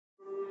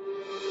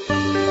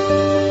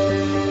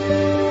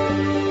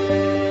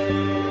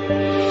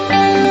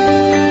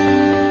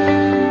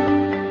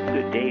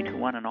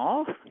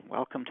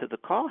welcome to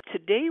the call.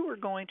 Today we're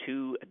going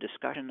to a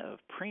discussion of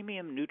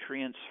premium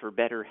nutrients for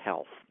better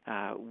health.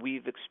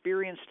 We've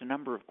experienced a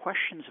number of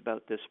questions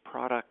about this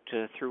product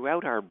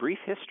throughout our brief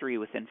history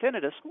with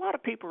INFINITUS. A lot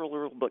of people are a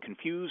little bit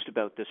confused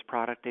about this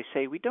product. They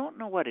say, we don't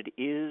know what it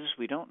is,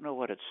 we don't know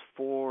what it's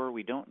for,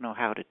 we don't know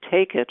how to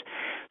take it.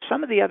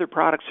 Some of the other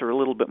products are a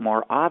little bit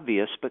more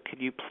obvious, but could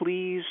you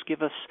please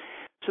give us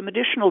some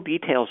additional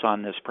details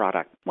on this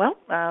product? Well,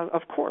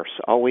 of course,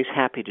 always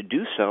happy to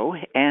do so,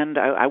 and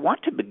I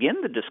want to begin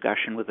the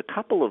discussion with a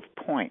couple of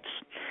points.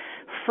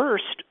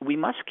 First, we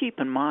must keep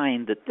in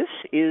mind that this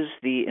is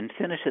the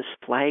INFINITUS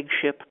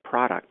flagship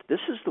product.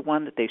 This is the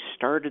one that they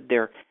started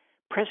their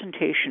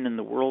presentation in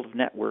the world of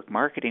network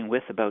marketing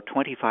with about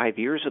 25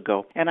 years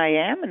ago, and I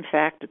am, in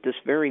fact, at this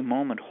very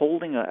moment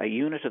holding a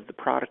unit of the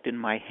product in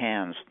my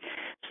hands.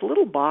 It's a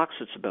little box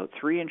that's about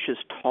 3 inches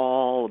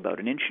tall, about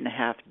 1.5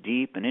 inches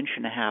deep, 1.5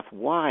 inches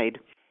wide,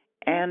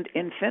 and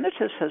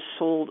INFINITUS has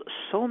sold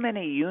so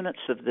many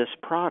units of this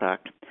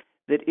product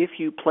that if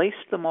you place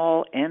them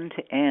all end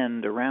to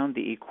end around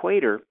the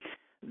equator,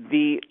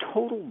 the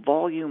total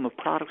volume of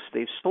products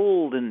they've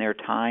sold in their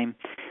time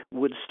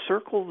would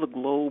circle the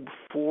globe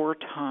 4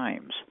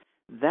 times.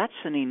 That's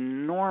an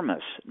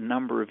enormous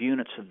number of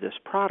units of this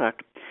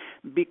product.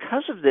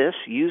 Because of this,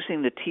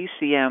 using the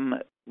TCM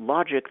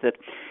logic that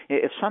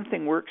if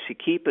something works, you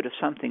keep it. If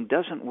something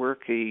doesn't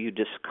work, you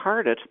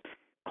discard it.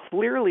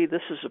 Clearly,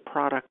 this is a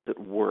product that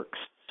works.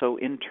 So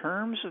in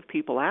terms of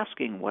people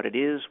asking what it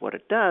is, what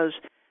it does,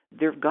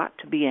 there have got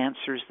to be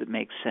answers that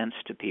make sense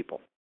to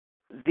people.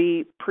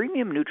 The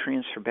Premium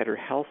Nutrients for Better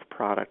Health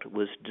product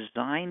was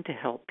designed to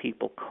help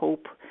people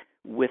cope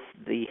with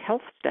the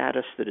health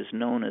status that is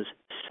known as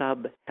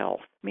sub-health.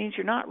 It means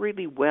you're not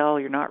really well,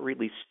 you're not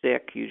really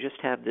sick, you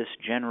just have this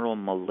general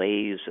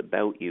malaise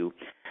about you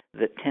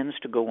that tends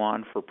to go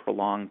on for a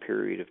prolonged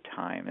period of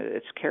time.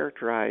 It's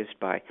characterized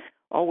by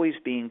always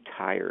being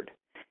tired.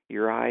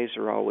 Your eyes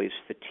are always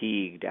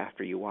fatigued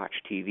after you watch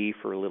TV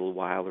for a little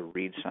while or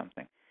read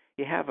something.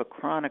 You have a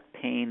chronic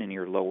pain in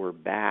your lower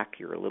back.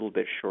 You're a little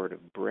bit short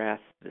of breath.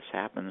 This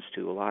happens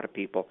to a lot of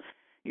people.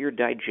 Your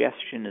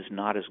digestion is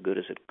not as good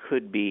as it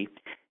could be.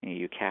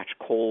 You catch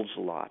colds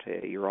a lot.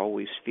 You're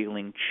always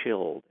feeling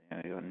chilled.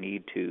 You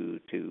need to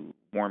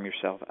warm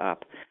yourself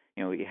up.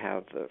 You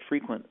have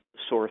frequent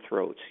sore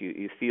throats.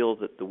 You feel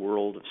that the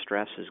world of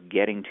stress is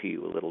getting to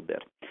you a little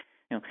bit.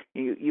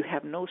 You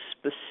have no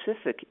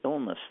specific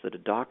illness that a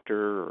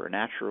doctor or a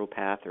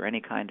naturopath or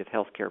any kind of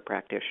healthcare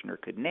practitioner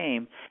could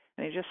name,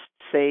 and they just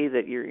say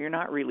that you're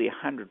not really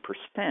 100%.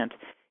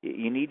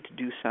 You need to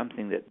do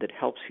something that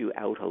helps you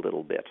out a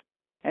little bit.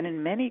 And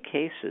in many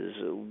cases,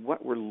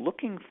 what we're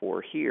looking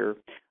for here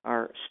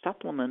are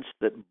supplements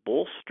that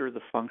bolster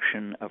the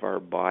function of our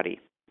body.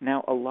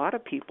 Now, a lot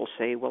of people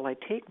say, well, I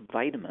take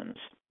vitamins.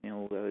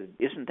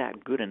 Isn't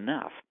that good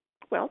enough?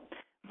 Well,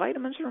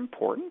 vitamins are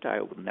important.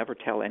 I will never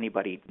tell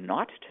anybody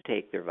not to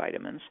take their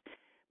vitamins,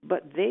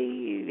 but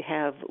they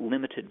have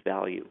limited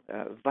value.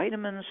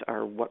 Vitamins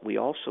are what we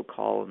also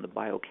call in the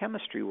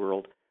biochemistry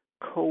world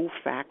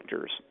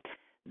cofactors.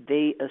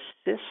 They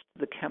assist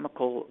the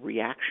chemical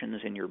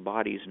reactions in your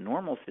body's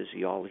normal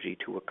physiology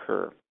to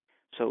occur.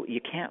 So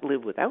you can't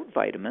live without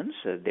vitamins.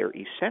 They're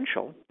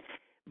essential,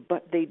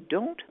 but they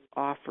don't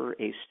offer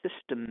a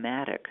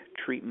systematic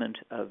treatment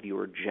of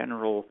your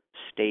general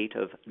state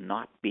of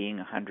not being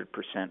 100%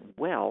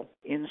 well.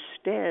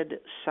 Instead,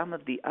 some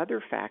of the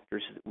other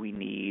factors that we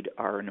need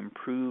are an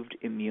improved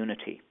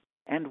immunity.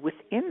 And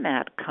within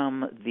that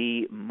come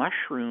the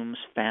mushrooms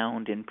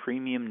found in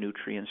Premium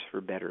Nutrients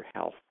for Better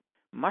Health.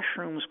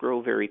 Mushrooms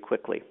grow very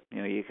quickly.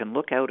 You can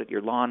look out at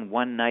your lawn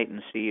one night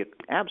and see an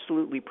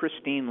absolutely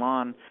pristine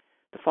lawn.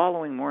 The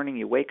following morning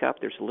you wake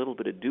up, there's a little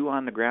bit of dew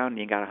on the ground, and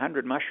you got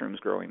 100 mushrooms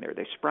growing there.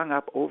 They sprung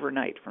up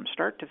overnight from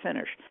start to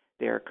finish.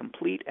 They are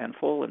complete and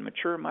full and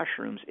mature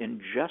mushrooms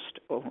in just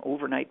an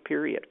overnight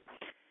period.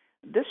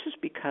 This is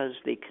because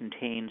they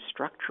contain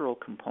structural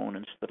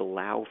components that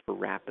allow for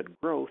rapid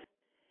growth,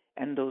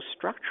 and those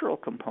structural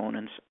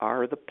components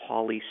are the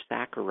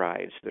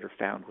polysaccharides that are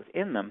found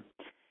within them.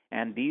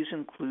 And these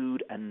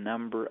include a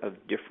number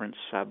of different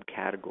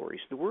subcategories.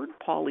 The word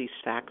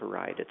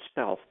polysaccharide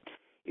itself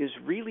is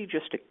really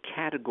just a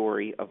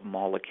category of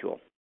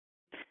molecule.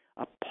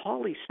 A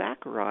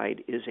polysaccharide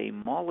is a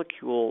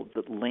molecule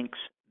that links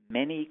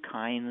many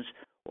kinds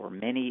or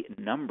many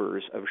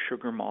numbers of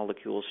sugar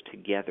molecules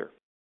together.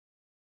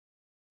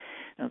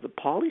 Now, the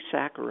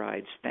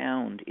polysaccharides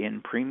found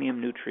in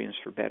Premium Nutrients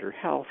for Better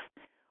Health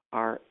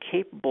are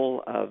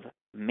capable of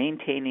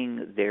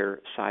maintaining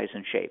their size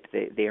and shape.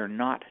 They are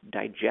not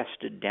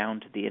digested down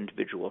to the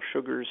individual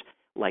sugars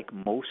like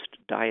most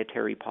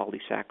dietary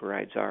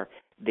polysaccharides are.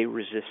 They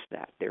resist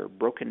that. They're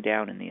broken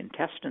down in the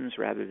intestines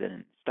rather than in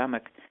the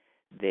stomach.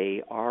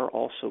 They are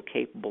also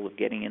capable of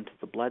getting into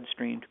the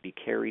bloodstream to be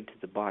carried to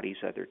the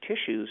body's other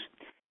tissues.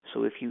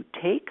 So if you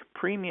take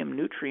Premium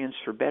Nutrients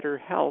for Better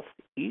Health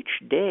each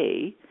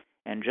day,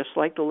 and just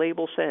like the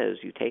label says,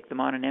 you take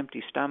them on an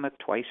empty stomach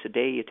twice a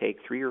day, you take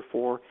 3 or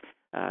 4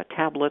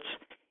 tablets,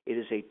 it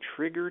is a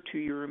trigger to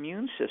your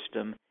immune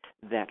system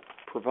that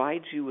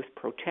provides you with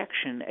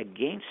protection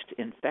against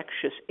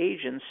infectious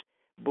agents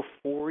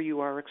before you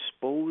are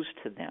exposed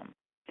to them.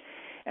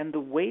 And the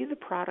way the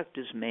product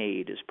is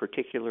made is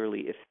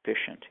particularly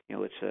efficient.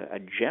 It's a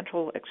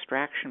gentle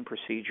extraction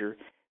procedure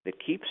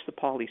that keeps the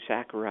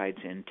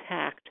polysaccharides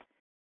intact.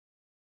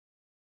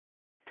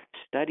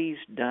 Studies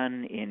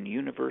done in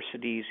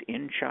universities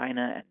in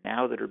China and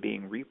now that are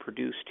being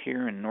reproduced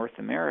here in North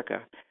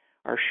America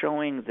are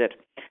showing that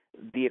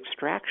the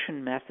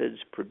extraction methods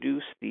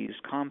produce these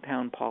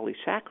compound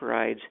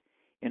polysaccharides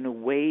in a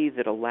way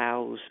that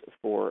allows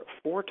for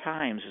 4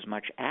 times as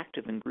much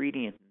active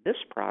ingredient in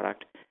this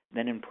product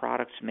than in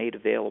products made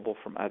available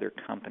from other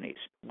companies.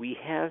 We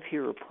have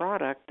here a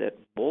product that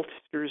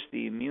bolsters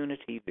the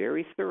immunity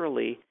very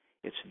thoroughly.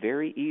 It's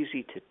very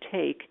easy to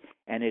take,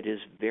 and it is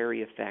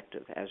very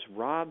effective. As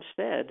Rob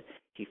said,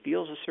 he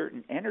feels a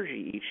certain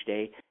energy each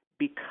day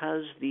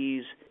because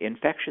these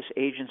infectious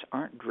agents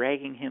aren't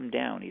dragging him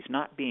down. He's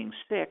not being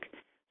sick,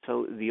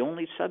 so the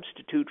only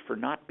substitute for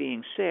not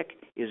being sick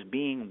is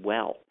being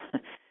well.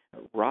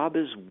 Rob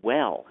is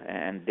well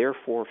and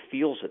therefore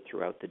feels it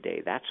throughout the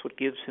day. That's what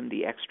gives him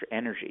the extra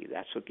energy.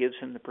 That's what gives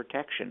him the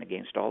protection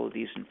against all of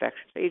these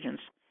infectious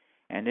agents.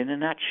 And in a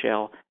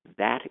nutshell,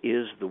 that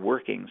is the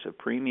workings of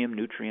premium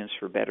nutrients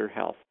for better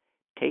health.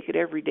 Take it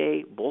every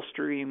day,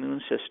 bolster your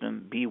immune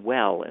system, be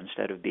well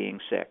instead of being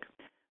sick.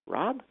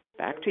 Rob,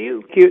 back to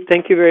you.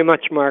 Thank you very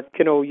much, Mark.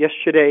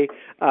 Yesterday,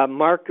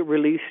 Mark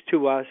released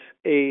to us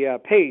a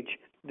page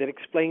that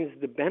explains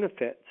the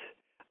benefits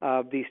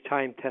of these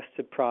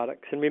time-tested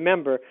products. And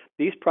remember,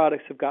 these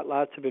products have got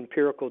lots of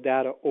empirical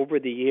data over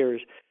the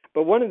years.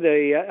 But one of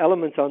the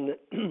elements on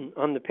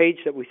the page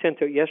that we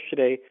sent out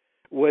yesterday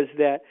was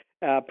that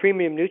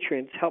premium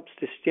nutrients helps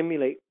to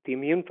stimulate the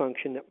immune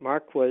function that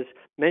Mark was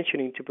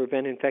mentioning to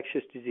prevent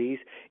infectious disease.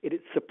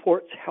 It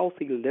supports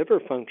healthy liver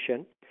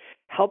function,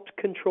 helps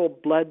control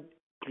blood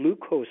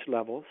glucose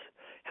levels,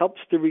 helps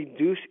to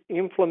reduce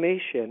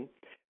inflammation,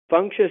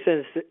 functions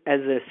as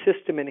a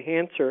system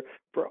enhancer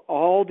for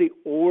all the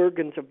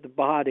organs of the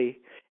body,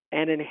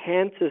 and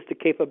enhances the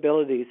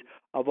capabilities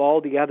of all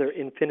the other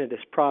INFINITUS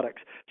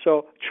products.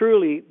 So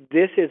truly,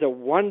 this is a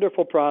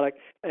wonderful product.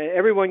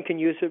 Everyone can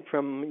use it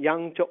from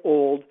young to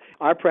old.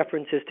 Our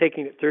preference is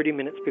taking it 30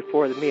 minutes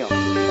before the meal.